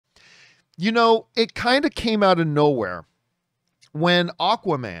You know, it kind of came out of nowhere when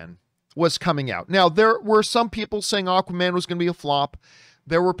Aquaman was coming out. Now, there were some people saying Aquaman was going to be a flop.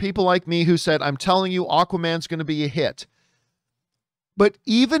 There were people like me who said, I'm telling you, Aquaman's going to be a hit. But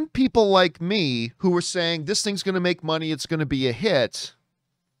even people like me who were saying this thing's going to make money, it's going to be a hit.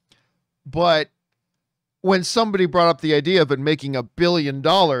 But when somebody brought up the idea of it making $1 billion,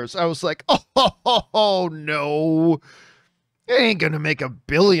 I was like, oh no, it ain't going to make $1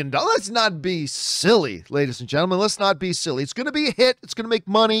 billion. Let's not be silly, ladies and gentlemen. Let's not be silly. It's going to be a hit. It's going to make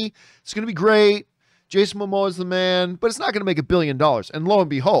money. It's going to be great. Jason Momoa is the man, but it's not going to make $1 billion. And lo and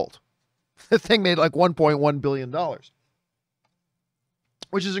behold, the thing made like $1.1 billion,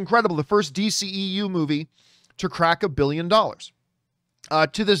 which is incredible. The first DCEU movie to crack $1 billion.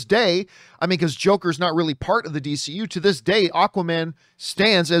 To this day, I mean, because Joker's not really part of the DCU, to this day, Aquaman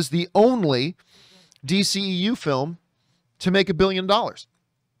stands as the only DCEU film to make $1 billion.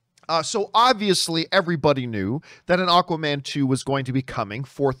 So obviously everybody knew that an Aquaman 2 was going to be coming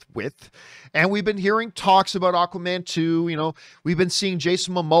forthwith. And we've been hearing talks about Aquaman 2. You know, we've been seeing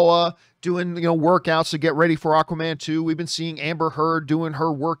Jason Momoa doing, workouts to get ready for Aquaman 2. We've been seeing Amber Heard doing her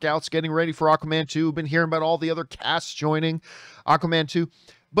workouts, getting ready for Aquaman 2. We've been hearing about all the other casts joining Aquaman 2.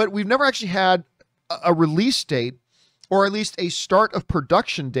 But we've never actually had a release date, or at least a start of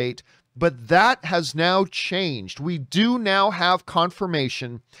production date. But that has now changed. We do now have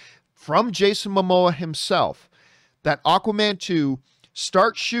confirmation from Jason Momoa himself that Aquaman 2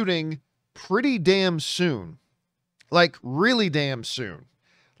 starts shooting pretty damn soon. Like really damn soon.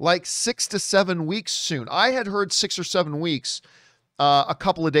 Like 6 to 7 weeks soon. I had heard 6 or 7 weeks a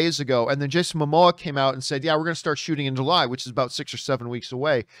couple of days ago, and then Jason Momoa came out and said, yeah, we're going to start shooting in July, which is about 6 or 7 weeks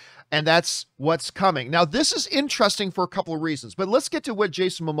away. And that's what's coming. Now, this is interesting for a couple of reasons, but let's get to what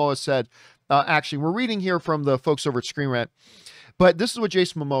Jason Momoa said. Actually, we're reading here from the folks over at Screen Rant, but this is what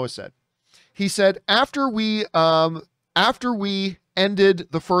Jason Momoa said. He said, after we ended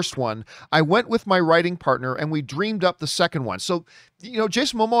the first one, I went with my writing partner and we dreamed up the second one. So,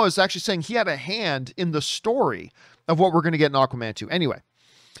 Jason Momoa is actually saying he had a hand in the story of what we're going to get in Aquaman 2. Anyway,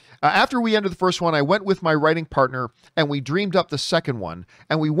 after we ended the first one, I went with my writing partner and we dreamed up the second one,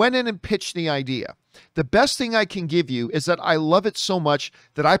 and we went in and pitched the idea. The best thing I can give you is that I love it so much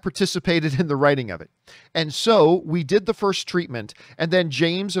that I participated in the writing of it. And so we did the first treatment, and then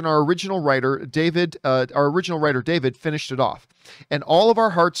James and our original writer, David, finished it off. And all of our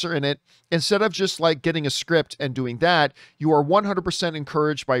hearts are in it. Instead of just like getting a script and doing that, you are 100%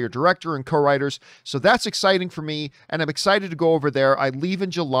 encouraged by your director and co-writers. So that's exciting for me, and I'm excited to go over there. I leave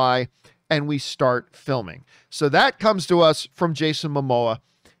in July and we start filming. So that comes to us from Jason Momoa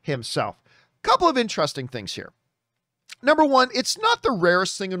himself. Couple of interesting things here. Number one, it's not the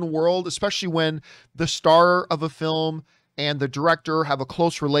rarest thing in the world, especially when the star of a film and the director have a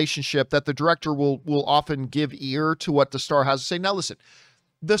close relationship, that the director will often give ear to what the star has to say. Now, listen,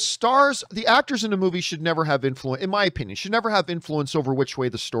 the actors in a movie should never have influence, in my opinion, should never have influence over which way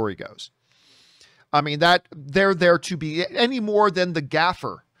the story goes. I mean, that they're there to be any more than the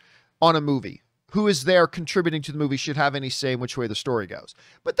gaffer on a movie who is there contributing to the movie should have any say in which way the story goes.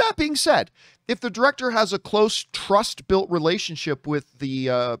 But that being said, if the director has a close trust-built relationship with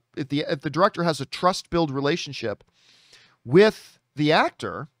if the director has a trust-built relationship with the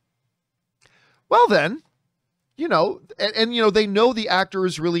actor, well then, they know the actor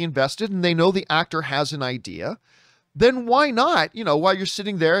is really invested and they know the actor has an idea, then why not, while you're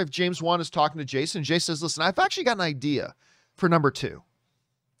sitting there, if James Wan is talking to Jason, Jay says, listen, I've actually got an idea for number 2,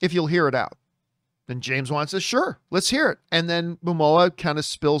 if you'll hear it out. Then James Wan says, sure, let's hear it. And then Momoa kind of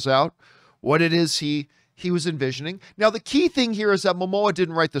spills out what it is he was envisioning. Now, the key thing here is that Momoa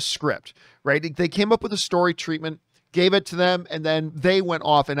didn't write the script, right? They came up with a story treatment, gave it to them, and then they went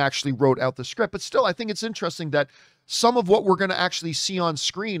off and actually wrote out the script. But still, I think it's interesting that some of what we're going to actually see on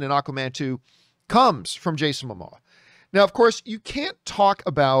screen in Aquaman 2 comes from Jason Momoa. Now, of course, you can't talk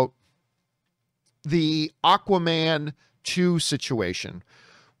about the Aquaman 2 situation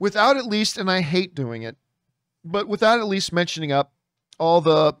without at least, and I hate doing it, but without at least mentioning up all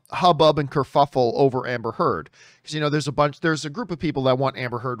the hubbub and kerfuffle over Amber Heard. Because, there's a group of people that want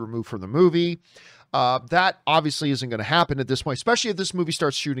Amber Heard removed from the movie. That obviously isn't going to happen at this point, especially if this movie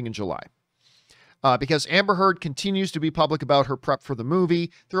starts shooting in July. Because Amber Heard continues to be public about her prep for the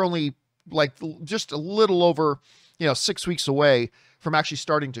movie. They're only like just a little over, 6 weeks away from actually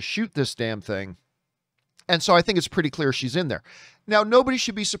starting to shoot this damn thing. And so I think it's pretty clear she's in there. Now, nobody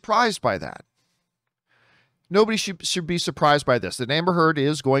should be surprised by that. Nobody should be surprised by this, that Amber Heard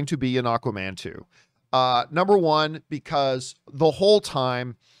is going to be in Aquaman 2. Number one, because the whole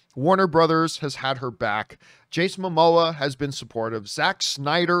time Warner Brothers has had her back. Jason Momoa has been supportive. Zack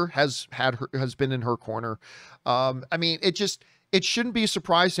Snyder has been in her corner. I mean, it shouldn't be a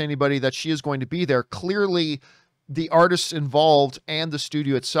surprise to anybody that she is going to be there. Clearly, the artists involved and the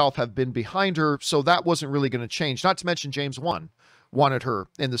studio itself have been behind her, so that wasn't really going to change. Not to mention James Wan wanted her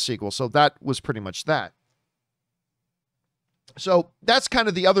in the sequel, so that was pretty much that. So that's kind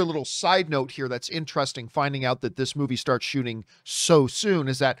of the other little side note here that's interesting, finding out that this movie starts shooting so soon,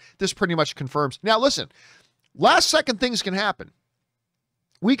 is that this pretty much confirms. Now, listen, last second things can happen.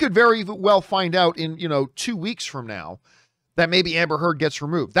 We could very well find out in, 2 weeks from now that maybe Amber Heard gets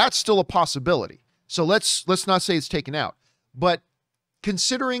removed. That's still a possibility. So let's not say it's taken out. But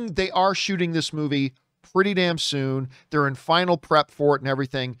considering they are shooting this movie pretty damn soon, they're in final prep for it and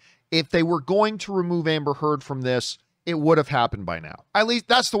everything, if they were going to remove Amber Heard from this, it would have happened by now. At least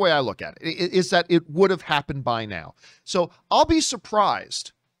that's the way I look at it, is that it would have happened by now. So I'll be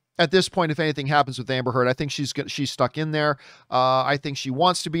surprised at this point if anything happens with Amber Heard. I think she's stuck in there. I think she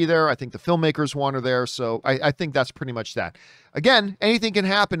wants to be there. I think the filmmakers want her there. So I think that's pretty much that. Again, anything can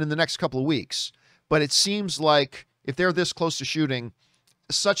happen in the next couple of weeks, but it seems like if they're this close to shooting,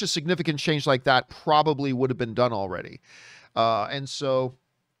 such a significant change like that probably would have been done already. And so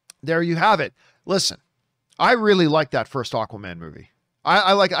there you have it. Listen, I really like that first Aquaman movie.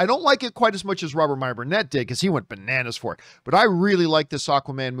 I don't like it quite as much as Robert Meyer Burnett did because he went bananas for it. But I really like this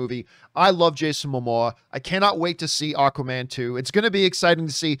Aquaman movie. I love Jason Momoa. I cannot wait to see Aquaman 2. It's going to be exciting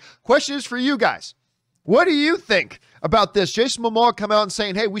to see. Question is for you guys. What do you think about this? Jason Momoa come out and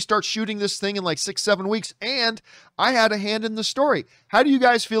saying, hey, we start shooting this thing in like 6-7 weeks, and I had a hand in the story. How do you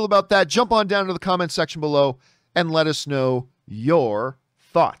guys feel about that? Jump on down to the comment section below and let us know your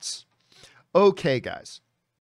thoughts. Okay, guys.